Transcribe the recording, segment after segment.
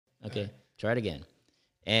Okay, try it again.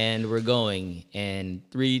 And we're going. And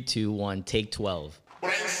 3, 2, 1, take 12.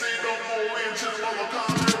 And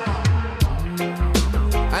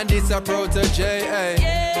it's a protege,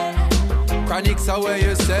 yeah. Chronics are where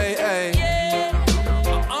you say, hey. Yeah.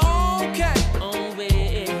 Okay. Oh,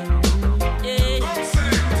 yeah.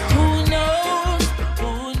 Who knows?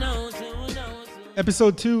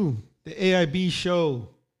 Episode 2, the AIB show.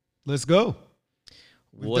 Let's go.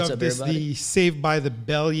 What's up, this everybody? the Saved by the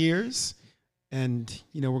Bell years. And,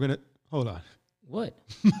 you know, we're going to... Hold on. What?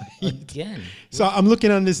 Again? So I'm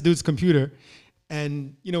looking on this dude's computer.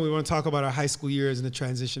 And, you know, we want to talk about our high school years and the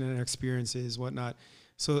transition and our experiences, whatnot.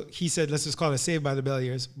 So he said, let's just call it Saved by the Bell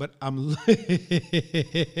years. But I'm...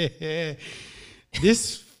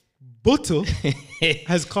 This Butu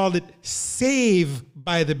has called it Save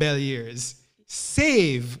by the Bell years.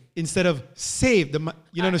 Save instead of saved.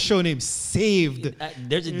 You know the show name, Saved.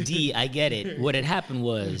 There's a D. I get it. What had happened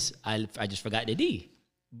was I just forgot the D.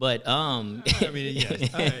 But I mean,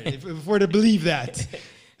 yes. All right. If we're to believe that,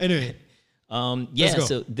 anyway. Yeah.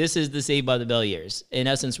 So this is the Saved by the Bell years. In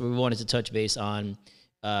essence, we wanted to touch base on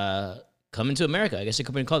coming to America. I guess it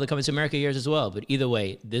could be called the Coming to America years as well. But either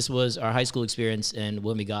way, this was our high school experience and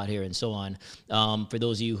when we got here and so on. For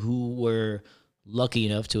those of you who were lucky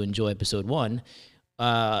enough to enjoy episode 1,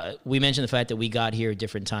 we mentioned the fact that we got here at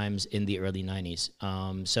different times in the early 90s.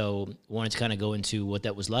 So wanted to kind of go into what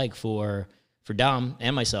that was like for Dom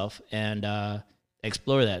and myself and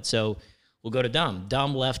explore that. So we'll go to Dom.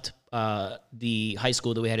 Dom left the high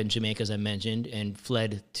school that we had in Jamaica, as I mentioned, and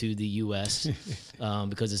fled to the U.S.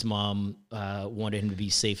 Because his mom wanted him to be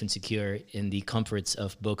safe and secure in the comforts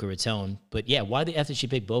of Boca Raton. But yeah, why the F did she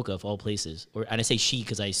pick Boca of all places? And I say she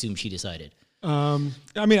because I assume she decided. I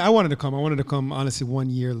mean, I wanted to come. Honestly,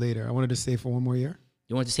 1 year later. I wanted to stay for one more year.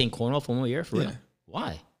 You wanted to stay in Cornwall for 1 more year? For real?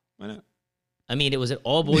 Why? Why not? I mean, it was an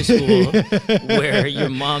all-boys school where your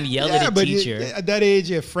mom yelled at a teacher. At that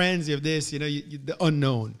age, you have friends, you have this, you know, the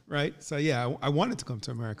unknown, right? So, yeah, I wanted to come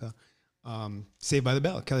to America. Saved by the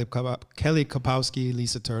Bell. Kelly Kapowski,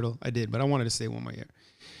 Lisa Turtle. I did, but I wanted to stay 1 more year.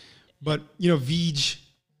 But, you know, Vij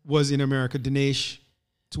was in America. Dinesh,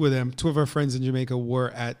 two of our friends in Jamaica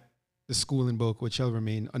were at the school in Boca, which shall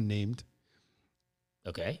remain unnamed.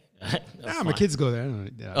 Okay. My kids go there.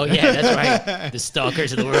 Oh, yeah, that's right. The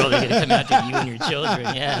stalkers of the world are going to come after you and your children.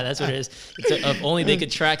 Yeah, that's what it is. If only they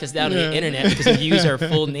could track us down on the internet because we use our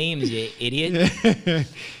full names, you idiot. Yeah.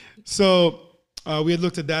 So we had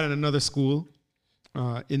looked at that in another school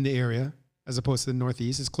in the area as opposed to the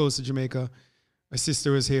Northeast. It's close to Jamaica. My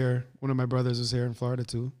sister was here. One of my brothers was here in Florida,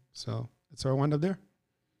 too. So that's where I wound up there.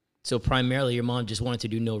 So primarily your mom just wanted to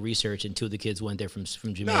do no research until the kids went there from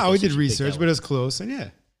Jamaica. No, we did research, but it was close. And yeah.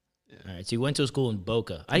 All right, so you went to a school in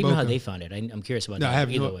Boca. I don't even know how they found it. I'm curious about that. I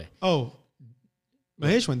have either way. Oh,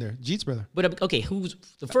 Mahesh went there, Jeet's brother. But okay, who's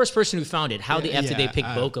the first person who found it? How the F did they pick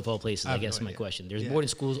Boca of all places? I guess is my question. There's boarding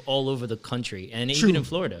schools all over the country, and even in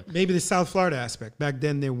Florida. Maybe the South Florida aspect. Back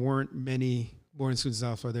then, there weren't many boarding schools in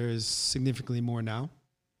South Florida. There is significantly more now.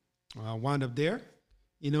 Wound up there,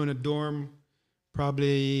 you know, in a dorm,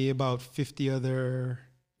 probably about 50,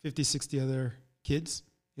 60 other kids.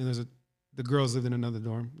 You know, the girls lived in another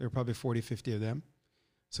dorm. There were probably 40, 50 of them.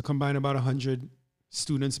 So combined about 100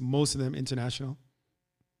 students, most of them international.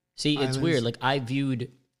 See, it's weird. Like I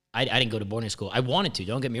didn't go to boarding school. I wanted to,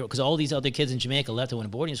 don't get me wrong, because all these other kids in Jamaica left and went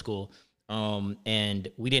to boarding school.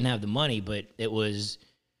 And we didn't have the money, but it was,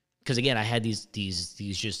 because again, I had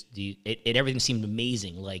everything seemed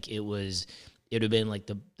amazing. Like it would have been like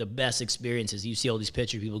the best experiences. You see all these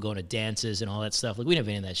pictures of people going to dances and all that stuff. Like we didn't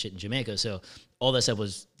have any of that shit in Jamaica. So all that stuff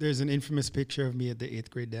was... There's an infamous picture of me at the 8th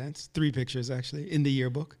grade dance. 3 pictures, actually, in the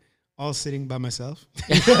yearbook. All sitting by myself.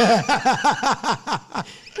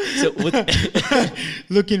 So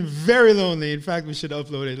looking very lonely. In fact, we should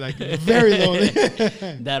upload it. Like, very lonely.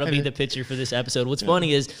 That'll be the picture for this episode. What's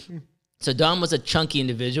funny is... So Dom was a chunky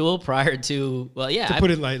individual prior to, well, yeah. To put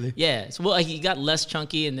it lightly. Yeah. So, well, he got less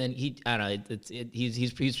chunky, and then I don't know.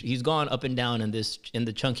 He's gone up and down in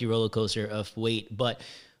the chunky roller coaster of weight. But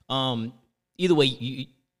either way,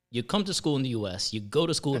 you come to school in the U.S., you go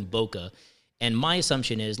to school in Boca, and my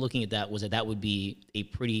assumption is, looking at that, was that would be a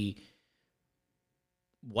pretty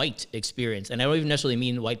white experience. And I don't even necessarily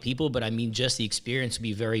mean white people, but I mean just the experience would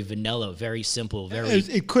be very vanilla, very simple, very...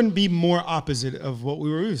 It couldn't be more opposite of what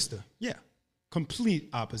we were used to. Yeah,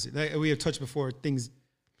 complete opposite. Like we have touched before, basic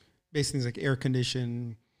things like air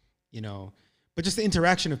condition, you know, but just the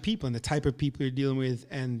interaction of people and the type of people you're dealing with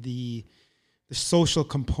and the social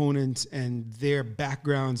components and their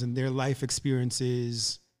backgrounds and their life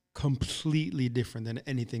experiences completely different than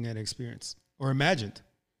anything I'd experienced or imagined.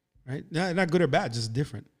 Right? Not good or bad, just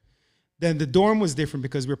different. Then the dorm was different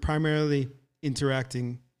because we're primarily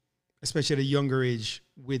interacting, especially at a younger age,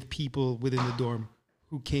 with people within the dorm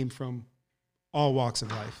who came from all walks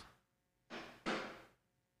of life.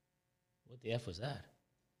 What the F was that?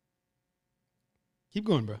 Keep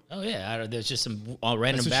going, bro. Oh yeah, there's just some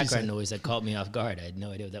random background noise that caught me off guard. I had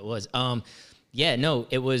no idea what that was. Yeah, no,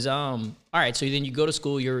 it was all right. So then you go to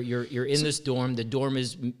school. You're in this dorm. The dorm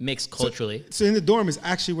is mixed culturally. So in the dorm is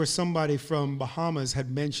actually where somebody from Bahamas had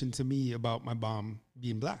mentioned to me about my mom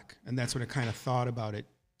being black, and that's when I kind of thought about it.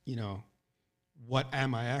 You know, what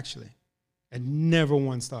am I actually? I never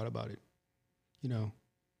once thought about it. You know.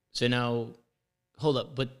 So now, hold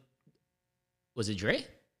up. But was it Dre?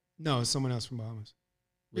 No, it's someone else from Bahamas.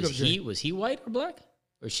 Was he white or black?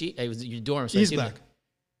 Or she? It was your dorm. So he's black.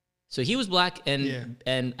 So he was black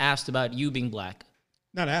and asked about you being black.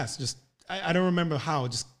 Not asked, just I don't remember how,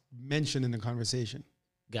 just mentioned in the conversation.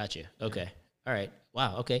 Gotcha. Okay. All right.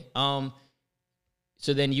 Wow. Okay. So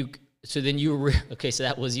that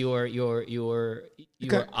was your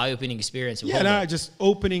eye-opening experience. Yeah, just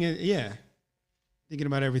opening it. Yeah, thinking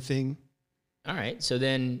about everything. All right. So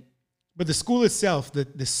then, but the school itself,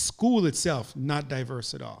 not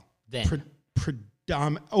diverse at all. Then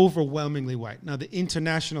overwhelmingly white. Now the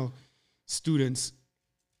international students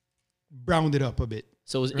browned it up a bit.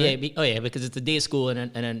 So it was, right? Because it's a day school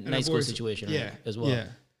and a night school situation, right, as well. Yeah.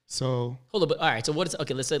 So hold on, but all right. So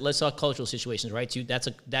let's talk cultural situations, right? So that's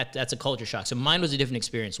a culture shock. So mine was a different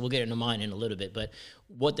experience. We'll get into mine in a little bit, but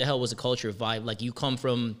what the hell was the culture vibe? Like you come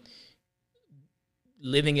from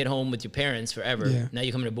living at home with your parents forever. Yeah. Now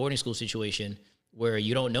you come in a boarding school situation where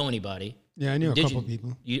you don't know anybody. Yeah, I knew a couple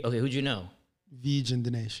people. Who'd you know? Vij and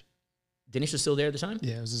Dinesh. Dinesh was still there at the time?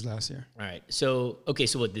 Yeah, it was his last year. All right. So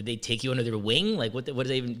what, did they take you under their wing? Like, what did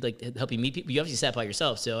they even, like, help you meet people? You obviously sat by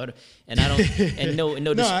yourself, so, no.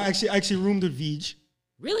 No, I actually roomed with Vij.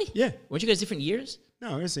 Really? Yeah. Weren't you guys different years?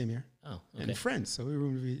 No, we're the same year. Oh, okay. And friends, so we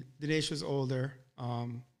roomed with Vij. Dinesh was older.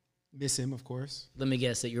 Miss him, of course. Let me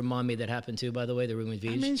guess that your mom made that happen too, by the way, the room with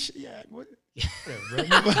Vij? I mean, what? Because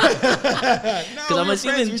I'm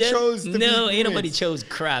assuming ain't nobody chose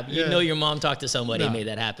crap. You know your mom talked to somebody and made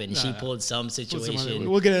that happen. She pulled some situation.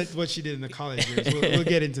 We'll get at what she did in the college years. We'll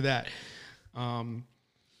get into that.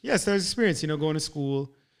 Yes, that was experience, going to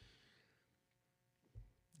school.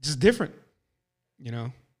 Just different, You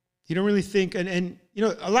don't really think, and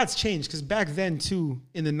a lot's changed because back then too,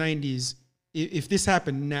 in the 90s, if this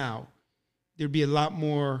happened now, there'd be a lot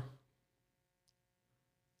more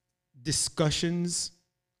discussions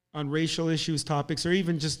on racial issues, topics, or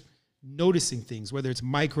even just noticing things, whether it's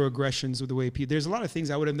microaggressions with the way people, there's a lot of things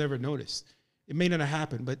I would have never noticed. It may not have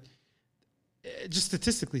happened, but just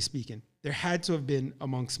statistically speaking, there had to have been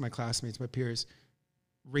amongst my classmates, my peers,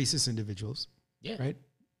 racist individuals. Yeah. Right?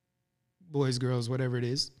 Boys, girls, whatever it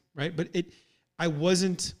is. Right? But I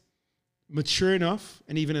wasn't mature enough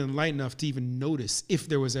and even enlightened enough to even notice if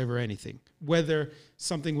there was ever anything, whether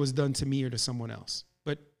something was done to me or to someone else.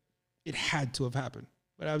 But it had to have happened.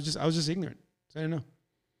 But I was just ignorant. So I didn't know.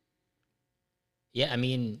 Yeah, I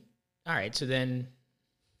mean, all right. So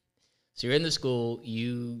you're in the school.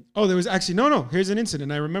 There was actually no. Here's an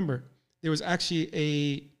incident I remember. There was actually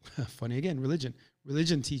a funny again religion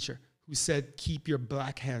teacher who said, "Keep your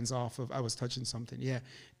black hands off of." I was touching something. Yeah,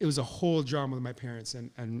 it was a whole drama with my parents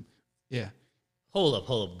and yeah. Hold up.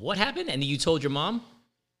 What happened? And you told your mom?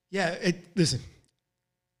 Yeah. Listen.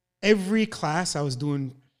 Every class I was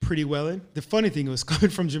doing pretty well in. The funny thing was coming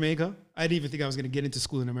from Jamaica, I didn't even think I was going to get into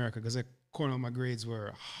school in America because my grades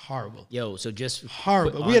were horrible. Yo, so just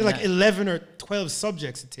horrible. We had like 11 or 12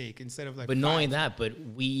 subjects to take instead of like. But 5. Knowing that,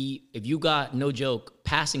 if you got, no joke,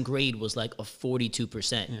 passing grade was like a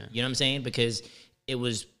 42%. Yeah. You know what I'm saying? Because it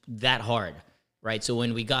was that hard, right? So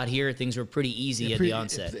when we got here, things were pretty easy at the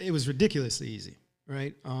onset. It was ridiculously easy,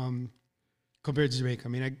 right? Compared to Jamaica. I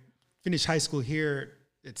mean, I finished high school here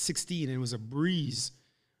at 16 and it was a breeze.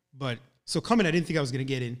 But so coming, I didn't think I was going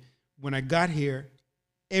to get in. When I got here,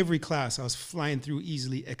 every class I was flying through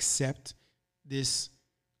easily except this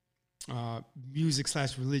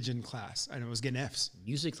music/religion class. I was getting Fs.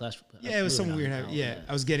 Yeah, it was something weird. Yeah,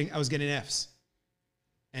 I was getting Fs.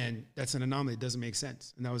 And that's an anomaly. It doesn't make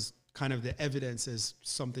sense. And that was kind of the evidence as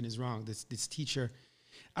something is wrong. This teacher,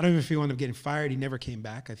 I don't know if he wound up getting fired. He never came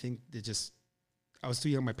back. I think I was too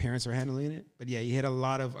young. My parents were handling it. But yeah, he had a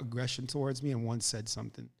lot of aggression towards me and once said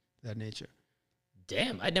something of that nature.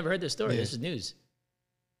 Damn, I'd never heard this story. Yeah. This is news.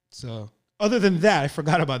 So other than that, I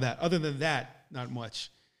forgot about that. Other than that, not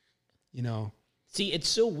much, See, it's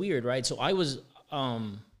so weird, right? So I was,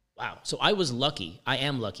 So I was lucky. I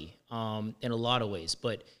am lucky in a lot of ways.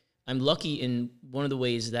 But I'm lucky in one of the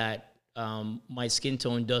ways that my skin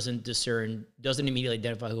tone doesn't immediately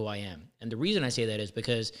identify who I am. And the reason I say that is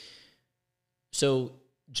because, so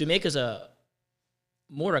Jamaica's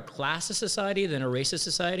more a classist society than a racist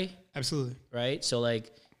society. Absolutely. Right? So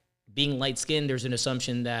like being light-skinned, there's an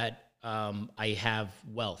assumption that I have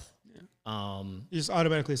wealth. You just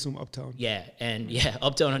automatically assume uptown. Yeah, and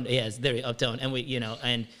uptown. Yeah, it's very uptown,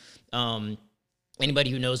 and anybody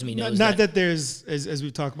who knows me knows not that there's, as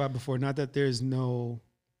we talked about before, not that there's no,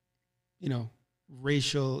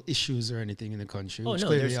 racial issues or anything in the country. Oh which no,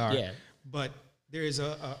 clearly are. yeah, but there is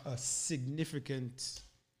a significant.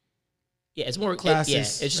 Yeah, it's more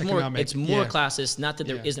classist. It's just economic, more. It's more classist. Not that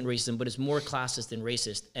there isn't racism, but it's more classist than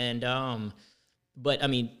racist. And but I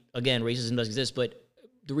mean, again, racism does exist. But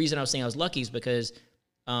the reason I was saying I was lucky is because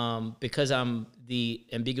I'm the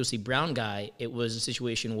ambiguously brown guy. It was a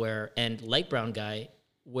situation where, and light brown guy,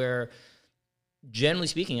 where generally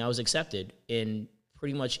speaking, I was accepted in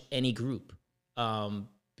pretty much any group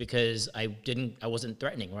because I wasn't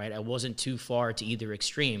threatening, right? I wasn't too far to either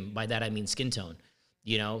extreme. By that I mean skin tone.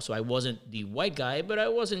 So I wasn't the white guy, but I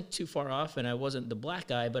wasn't too far off, and I wasn't the black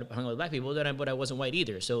guy, but I hung out with black people. But I wasn't white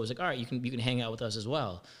either. So it was like, all right, you can hang out with us as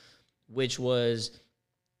well, which was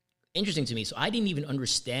interesting to me. So I didn't even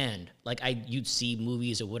understand. Like you'd see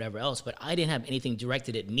movies or whatever else, but I didn't have anything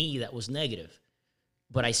directed at me that was negative.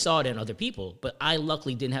 But I saw it in other people. But I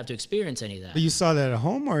luckily didn't have to experience any of that. But you saw that at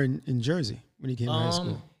home or in Jersey when you came to high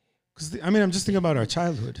school? Because I'm just thinking about our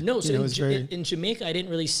childhood. No, so in Jamaica, I didn't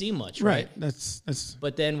really see much. Right. That's.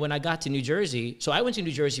 But then when I got to New Jersey, so I went to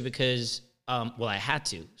New Jersey because, I had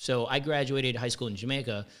to. So I graduated high school in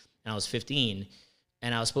Jamaica, and I was 15,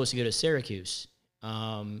 and I was supposed to go to Syracuse,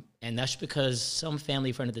 and that's because some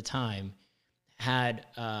family friend at the time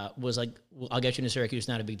was like, well, I'll get you into Syracuse,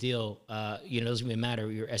 not a big deal. It doesn't even matter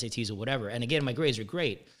your SATs or whatever. And again, my grades were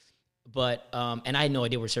great. But, and I had no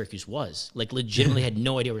idea where Syracuse was, like legitimately had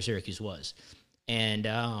no idea where Syracuse was. And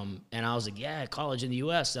I was like, yeah, college in the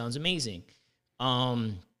U.S. sounds amazing.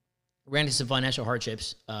 Ran into some financial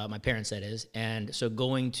hardships, my parents, that is. And so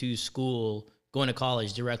going to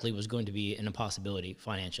college directly was going to be an impossibility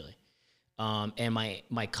financially. And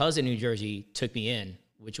my cousin in New Jersey took me in,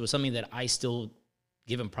 which was something that I still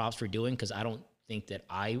give him props for doing, because I don't think that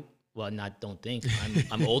I'm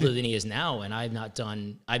older than he is now, and I've not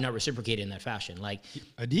reciprocated in that fashion. Like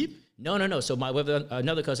Adib? No. So we have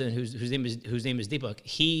another cousin whose name is Deepak.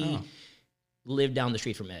 He lived down the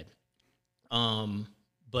street from Ed.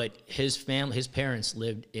 But his parents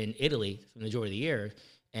lived in Italy for the majority of the year,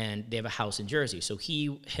 and they have a house in Jersey. So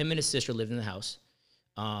him and his sister lived in the house.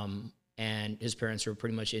 And his parents were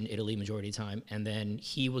pretty much in Italy majority of the time. And then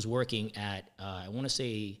he was working at, I want to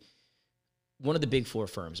say, one of the big four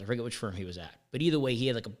firms. I forget which firm he was at. But either way, he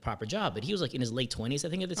had like a proper job. But he was like in his late 20s, I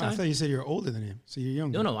think, at the time. I thought you said you're older than him. So you're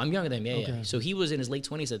younger. No, I'm younger than him. Yeah. So he was in his late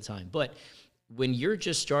 20s at the time. But when you're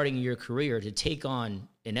just starting your career, to take on,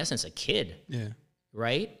 in essence, a kid. Yeah.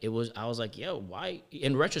 Right? I was like, yo, why?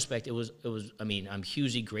 In retrospect, it was, I mean, I'm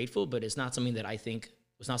hugely grateful, but it's not something that I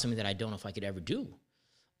don't know if I could ever do.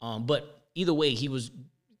 But either way, he was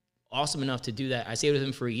awesome enough to do that. I stayed with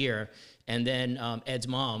him for a year. And then Ed's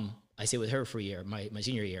mom, I stayed with her for a year, my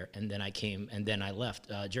senior year, and then I came, and then I left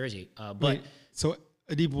Jersey. But so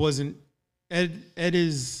Adib wasn't Ed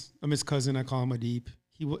is Amit's cousin. I call him Adib.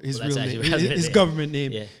 His real name, his government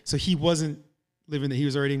name. Yeah. So he wasn't living there. He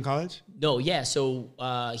was already in college. No, yeah.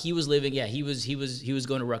 So he was living. Yeah, he was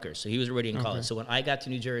going to Rutgers. So he was already in college. So when I got to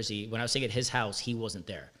New Jersey, when I was staying at his house, he wasn't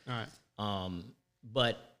there. All right.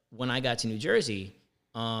 But when I got to New Jersey,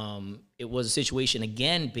 it was a situation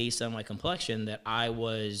again based on my complexion that I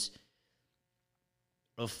was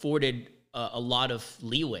afforded a lot of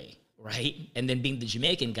leeway, right? And then being the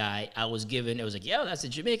Jamaican guy, it was like, yeah, that's a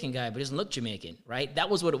Jamaican guy, but he doesn't look Jamaican, right? That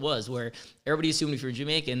was what it was, where everybody assumed if you're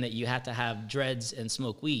Jamaican that you had to have dreads and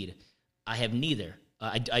smoke weed. I have neither.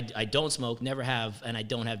 I don't smoke, never have, and I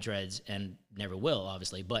don't have dreads and never will,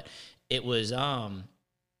 obviously. But it was,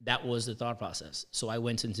 that was the thought process. So I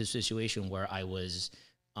went into a situation where I was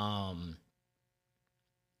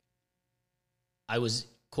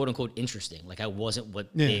quote unquote interesting. Like I wasn't what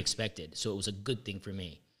they expected. So it was a good thing for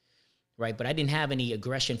me. Right. But I didn't have any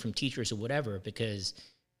aggression from teachers or whatever, because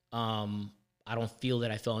I don't feel that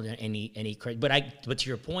I fell into any credit. But to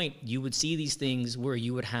your point, you would see these things where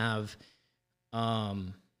you would have a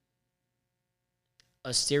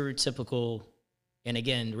stereotypical, and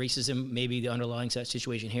again, racism, maybe the underlying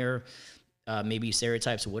situation here, maybe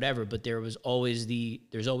stereotypes or whatever, but there's always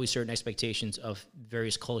certain expectations of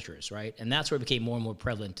various cultures, right? And that's where it became more and more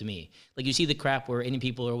prevalent to me. Like you see the crap where Indian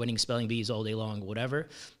people are winning spelling bees all day long, whatever,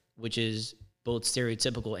 which is both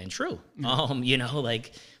stereotypical and true.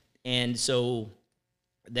 And so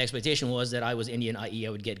the expectation was that I was Indian, i.e. I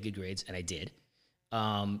would get good grades, and I did.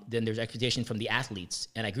 Then there's expectation from the athletes,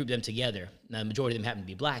 and I grouped them together. Now, the majority of them happen to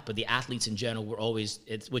be black, but the athletes in general were always,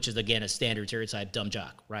 which is again a standard stereotype, dumb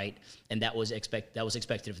jock, right? And that was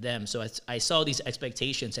expected of them. So I saw these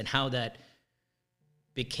expectations and how that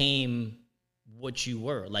became what you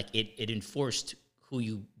were. Like it enforced who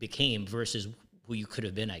you became versus who you could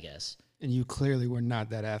have been, I guess. And you clearly were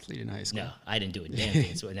not that athlete in high school. No, I didn't do a damn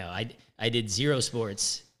thing. So no, I did zero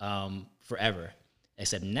sports forever,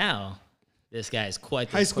 except now. This guy is quite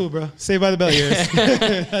high school, bro. Saved by the Bell years.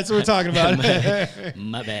 That's what we're talking about.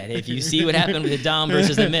 My bad. If you see what happened with Dom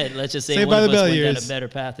versus Amit, let's just say Saved one of us went years. down a better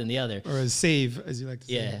path than the other, or a save, as you like to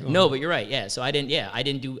say. Yeah. No, but you're right. Yeah. So I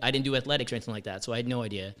didn't do athletics or anything like that. So I had no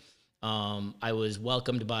idea. I was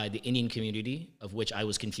welcomed by the Indian community, of which I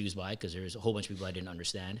was confused by because there's a whole bunch of people I didn't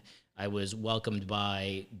understand. I was welcomed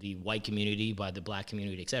by the white community, by the black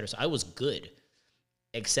community, et cetera. So I was good,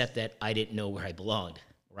 except that I didn't know where I belonged,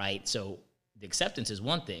 right? So the acceptance is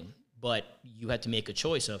one thing, but you had to make a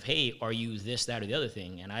choice of, hey, are you this, that, or the other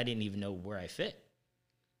thing? And I didn't even know where I fit.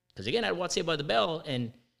 Because again, I'd watch Saved by the Bell,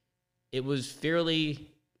 and it was fairly,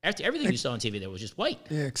 after everything you saw on TV there was just white.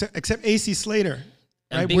 Yeah, except A.C. Slater.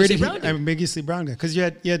 Right? Ambiguously brown. Ambiguously brown guy. Because you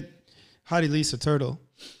had Hottie Lisa Turtle,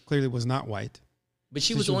 clearly was not white. But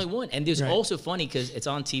she was the only one. And it was also funny because it's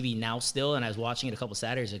on TV now still, and I was watching it a couple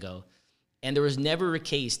Saturdays ago. And there was never a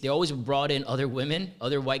case. They always brought in other women,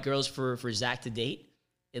 other white girls for Zach to date.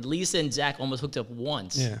 And Lisa and Zach almost hooked up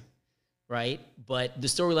once. Yeah. Right? But the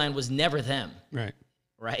storyline was never them. Right.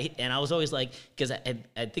 Right? And I was always like, because I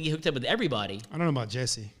think he hooked up with everybody. I don't know about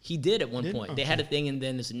Jesse. He did at one point. Okay. They had a thing, and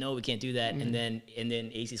then they said, no, we can't do that. And then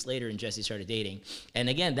A.C. Slater and Jesse started dating. And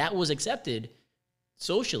again, that was accepted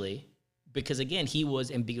socially because, again, he was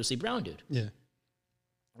ambiguously brown dude. Yeah.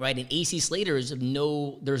 Right, and A.C. Slater is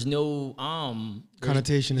there's no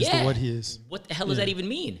connotation as to what he is. What the hell does that even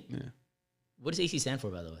mean? Yeah. What does AC stand for,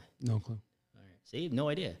 by the way? No clue. All right, see, no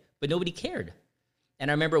idea. But nobody cared. And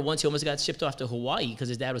I remember once he almost got shipped off to Hawaii because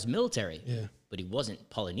his dad was military. Yeah. But he wasn't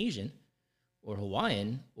Polynesian or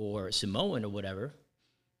Hawaiian or Samoan or whatever,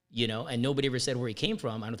 and nobody ever said where he came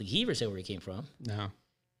from. I don't think he ever said where he came from. No.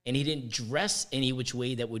 And he didn't dress any which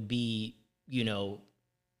way that would be,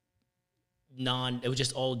 it was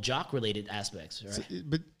just all jock related aspects,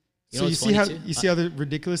 right? You see how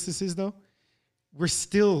ridiculous this is though? We're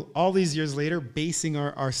still all these years later basing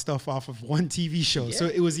our stuff off of one TV show. Yeah. So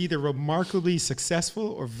it was either remarkably successful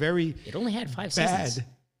or very It only had 5 bad.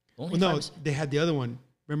 seasons. They had the other one.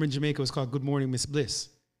 Remember in Jamaica it was called Good Morning Miss Bliss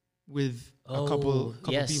with a couple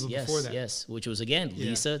people before that. Yes, which was again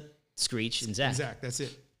Lisa, Screech, and Zach. Zach, that's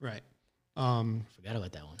it. Right. Forgot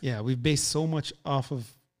about that one. Yeah, we've based so much off of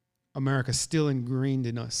America still ingrained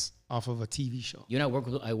in us off of a TV show.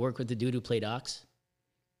 I work with the dude who played Ox.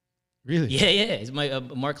 Really? Yeah. It's my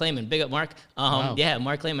Mark Clayman. Big up, Mark. Wow. Yeah,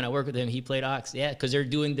 Mark Clayman. I work with him. He played Ox. Yeah, because they're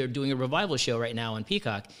doing a revival show right now on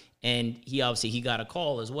Peacock, and he got a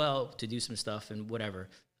call as well to do some stuff and whatever.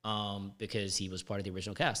 Because he was part of the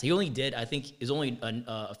original cast. He only did, I think, is only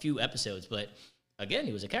a few episodes, but again,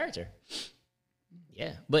 he was a character.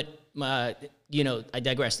 Yeah, but I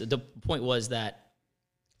digress. The point was that.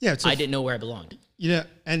 Yeah, I didn't know where I belonged. Yeah,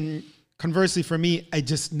 and conversely for me, I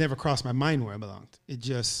just never crossed my mind where I belonged. It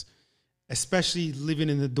just, especially living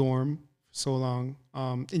in the dorm so long.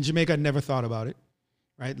 In Jamaica, I never thought about it,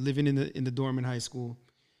 right? Living in the dorm in high school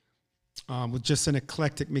with just an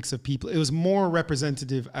eclectic mix of people. It was more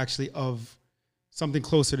representative, actually, of something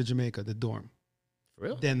closer to Jamaica, the dorm, for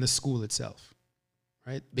real, than the school itself,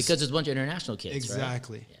 right? Because there's a bunch of international kids,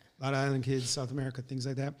 exactly. Right? Yeah. A lot of island kids, South America, things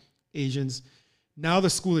like that, Asians. Now the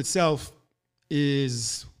school itself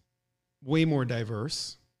is way more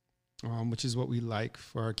diverse, which is what we like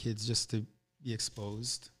for our kids, just to be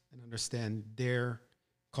exposed and understand their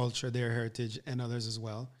culture, their heritage, and others as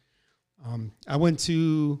well. I went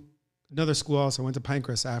to another school also. I went to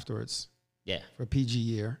Pinecrest afterwards. Yeah. For a PG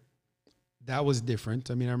year. That was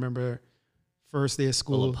different. I mean, I remember first day of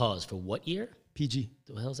school. Hold on, pause. For what year? PG.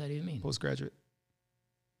 What the hell does that even mean? Postgraduate.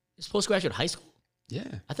 It's postgraduate high school? Yeah.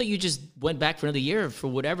 I thought you just went back for another year for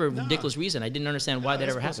whatever ridiculous reason. I didn't understand why that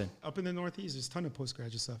ever happened. Up in the Northeast, there's a ton of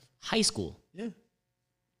postgraduate stuff. High school? Yeah.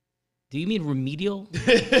 Do you mean remedial?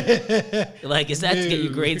 Like, is that to get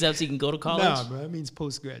your grades up so you can go to college? No, bro. That means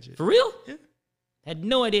postgraduate. For real? Yeah. Had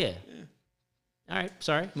no idea. Yeah. All right.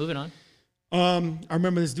 Sorry. Moving on. I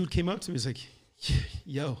remember this dude came up to me. He's like,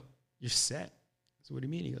 yo, you're set. So what do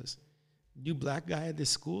you mean? He goes, new black guy at this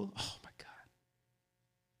school? Oh, my God.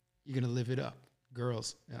 You're going to live it up.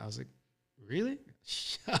 Girls. And I was like, really?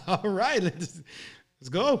 All right. Let's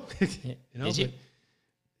go. Did you?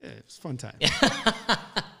 Yeah, it's a fun time.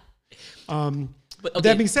 But okay.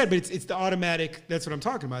 That being said, but it's the automatic. That's what I'm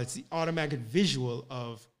talking about. It's the automatic visual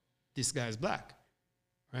of this guy's black,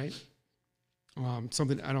 right?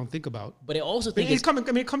 Something I don't think about. But I also think it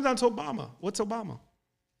comes down to Obama. What's Obama?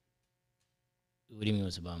 What do you mean,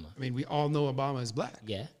 what's Obama? I mean, we all know Obama is black.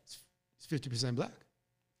 Yeah, it's 50% black,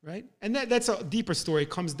 right? And that's a deeper story. It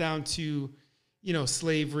comes down to,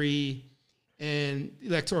 slavery and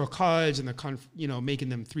electoral college and making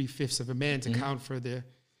them 3/5 of a man to count for the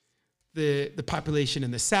population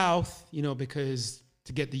in the South, because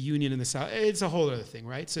to get the union in the South, it's a whole other thing,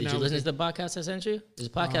 right? So did you listen to the podcast I sent you? There's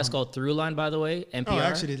a podcast called Throughline, by the way, NPR. Oh, I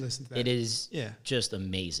actually did listen to that. It is just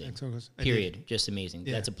amazing. Period. Just amazing.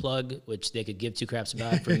 Yeah. That's a plug, which they could give two craps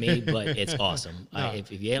about for me, but it's awesome. No.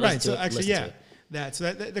 If you ain't listened to it, listen to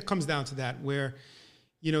it. That comes down to that, where,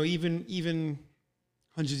 even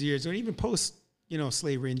hundreds of years, or even post,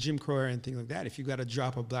 slavery and Jim Crow and things like that, if you got a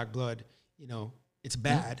drop of black blood, it's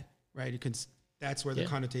bad, right? That's where the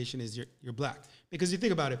connotation is you're black. Because you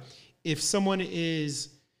think about it, if someone is,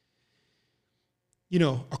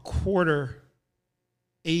 a quarter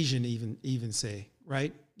Asian, even say,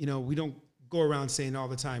 right? We don't go around saying all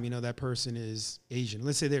the time, that person is Asian.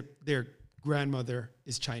 Let's say their grandmother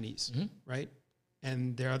is Chinese, right?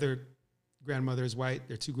 And their other grandmother is white.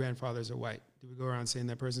 Their two grandfathers are white. Do we go around saying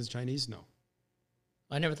that person is Chinese? No.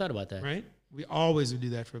 I never thought about that. Right? We always would do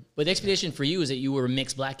that But the explanation for you is that you were a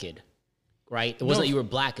mixed black kid. Right? It wasn't that you were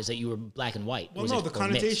black, it's that you were black and white. Well, no, the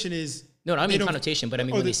connotation is... No, I mean connotation, but I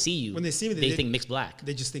mean when they see you, they think mixed black.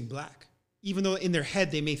 They just think black. Even though in their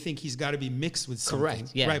head they may think he's got to be mixed with something.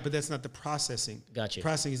 Correct, yeah. Right, but that's not the processing. Gotcha.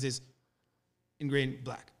 Processing is this ingrained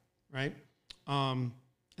black, right? And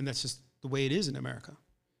that's just the way it is in America.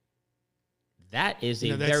 That is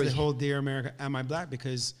that's the whole Dear America, Am I Black?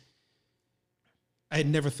 Because I had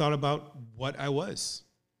never thought about what I was.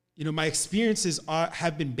 My experiences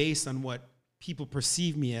have been based on what people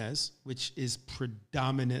perceive me as, which is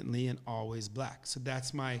predominantly and always black. So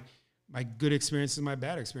that's my good experiences, my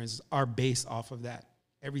bad experiences are based off of that.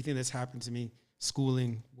 Everything that's happened to me,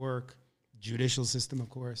 schooling, work, judicial system, of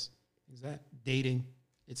course, is that dating.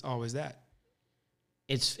 It's always that.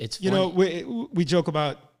 It's funny. We joke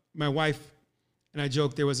about my wife, and I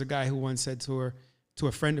joke there was a guy who once said to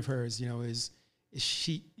a friend of hers,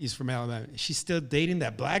 he's from Alabama. Is she still dating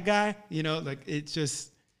that black guy? It's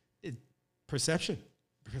just perception,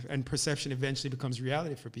 and perception eventually becomes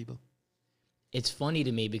reality for people. It's funny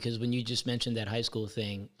to me because when you just mentioned that high school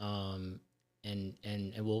thing, and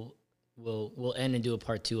we'll end and do a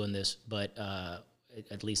part 2 on this, but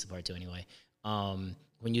at least a part 2 anyway.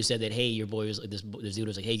 When you said that, hey, your boy was this dude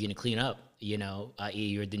was like, hey, you're gonna clean up, i.e.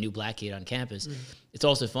 you're the new black kid on campus. It's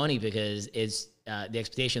also funny because it's the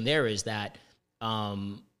expectation there is that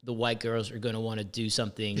the white girls are gonna want to do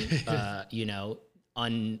something,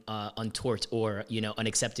 untoward or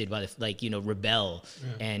unaccepted by the rebel,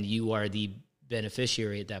 and you are the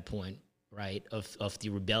beneficiary at that point, right, of the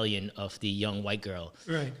rebellion of the young white girl,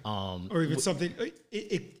 right? Or even something.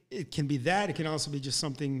 It can be that. It can also be just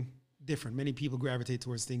something different. Many people gravitate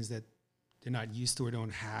towards things that they're not used to or don't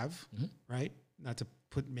have, right? Not to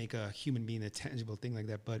make a human being a tangible thing like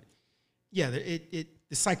that, but yeah, the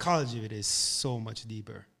psychology of it is so much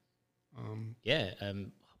deeper.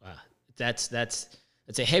 That's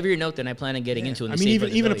a heavier note than I plan on getting into.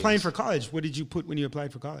 Even applying for college. What did you put when you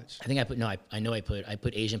applied for college? I think I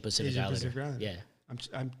put Asian Pacific Islander. Yeah.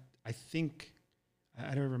 I think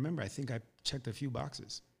I don't remember. I think I checked a few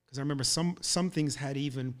boxes because I remember some things had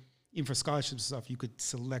even for scholarships and stuff you could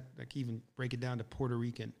select, like even break it down to Puerto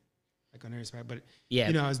Rican, like on Airspire. But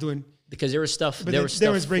I was doing because there was stuff. But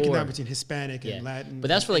there was breaking down between Hispanic and Latin. But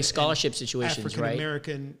that's for like scholarship situations, African right?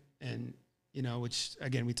 American and. Which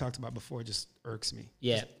again we talked about before, just irks me.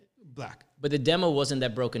 Yeah, just black. But the demo wasn't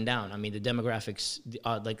that broken down. I mean, the demographics,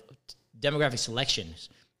 demographic selections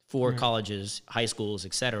for colleges, high schools,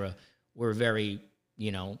 etc., were very,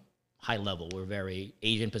 high level. We're very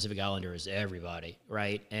Asian Pacific Islanders, everybody,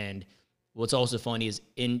 right? And what's also funny is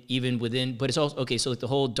but it's also okay. So like the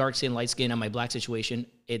whole dark skin, light skin, on my black situation,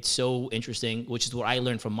 it's so interesting. Which is what I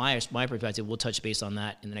learned from my perspective. We'll touch base on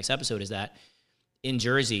that in the next episode. Is that in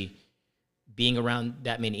Jersey, being around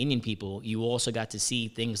that many Indian people, you also got to see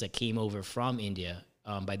things that came over from India.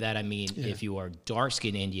 By that, I mean, if you are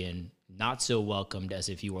dark-skinned Indian, not so welcomed as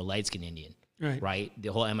if you were light-skinned Indian, right?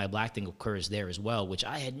 The whole Am I Black thing occurs there as well, which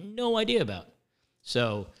I had no idea about.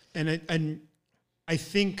 So, and I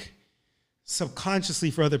think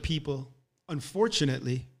subconsciously for other people,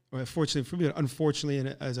 unfortunately, or fortunately for me, but unfortunately,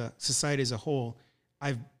 and as a society as a whole,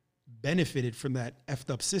 I've benefited from that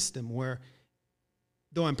effed up system where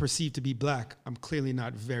though I'm perceived to be black, I'm clearly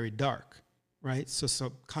not very dark, right? So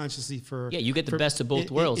subconsciously you get the best of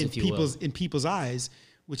both worlds, if you will. In people's eyes,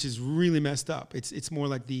 which is really messed up. It's more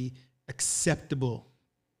like the acceptable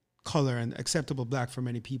color and acceptable black for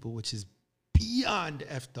many people, which is beyond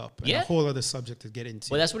effed up. And a whole other subject to get into.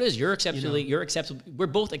 Well, that's what it is. You're acceptable. We're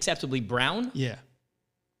both acceptably brown. Yeah.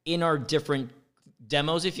 In our different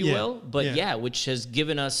demos, if you will, but which has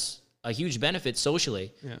given us a huge benefit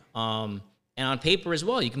socially. Yeah. And on paper as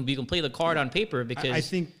well. You can play the card on paper because I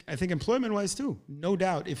think employment wise too. No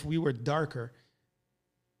doubt, if we were darker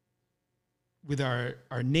with our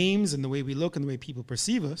names and the way we look and the way people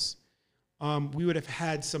perceive us, we would have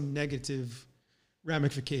had some negative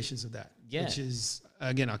ramifications of that. Yeah. Which is,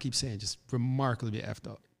 again, I'll keep saying, just remarkably effed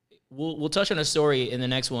up. We'll touch on a story in the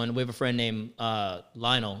next one. We have a friend named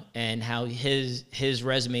Lionel, and how his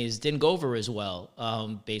resumes didn't go over as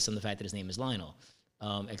well based on the fact that his name is Lionel,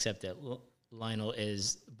 except that Lionel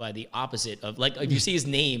is by the opposite of, like, if you see his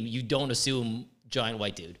name, you don't assume giant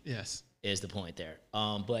white dude. Yes. Is the point there.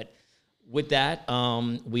 But with that,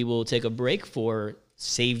 we will take a break for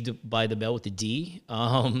Saved by the Bell with the D.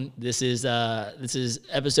 This is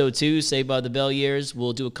episode 2, Saved by the Bell years.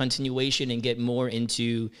 We'll do a continuation and get more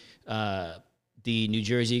into the New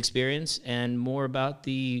Jersey experience and more about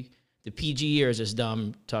the PG years, as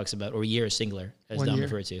Dom talks about, or years singular, as Dom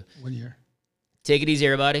referred to. 1 year. Take it easy,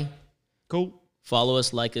 everybody. Cool. Follow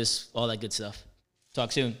us, like us, all that good stuff.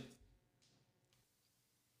 Talk soon.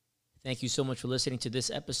 Thank you so much for listening to this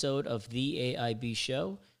episode of The AIB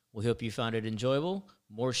Show. We hope you found it enjoyable.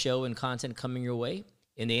 More show and content coming your way.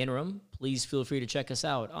 In the interim, please feel free to check us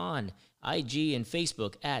out on IG and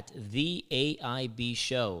Facebook at The AIB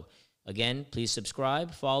Show. Again, please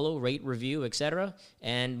subscribe, follow, rate, review, etc.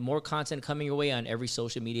 And more content coming your way on every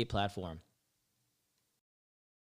social media platform.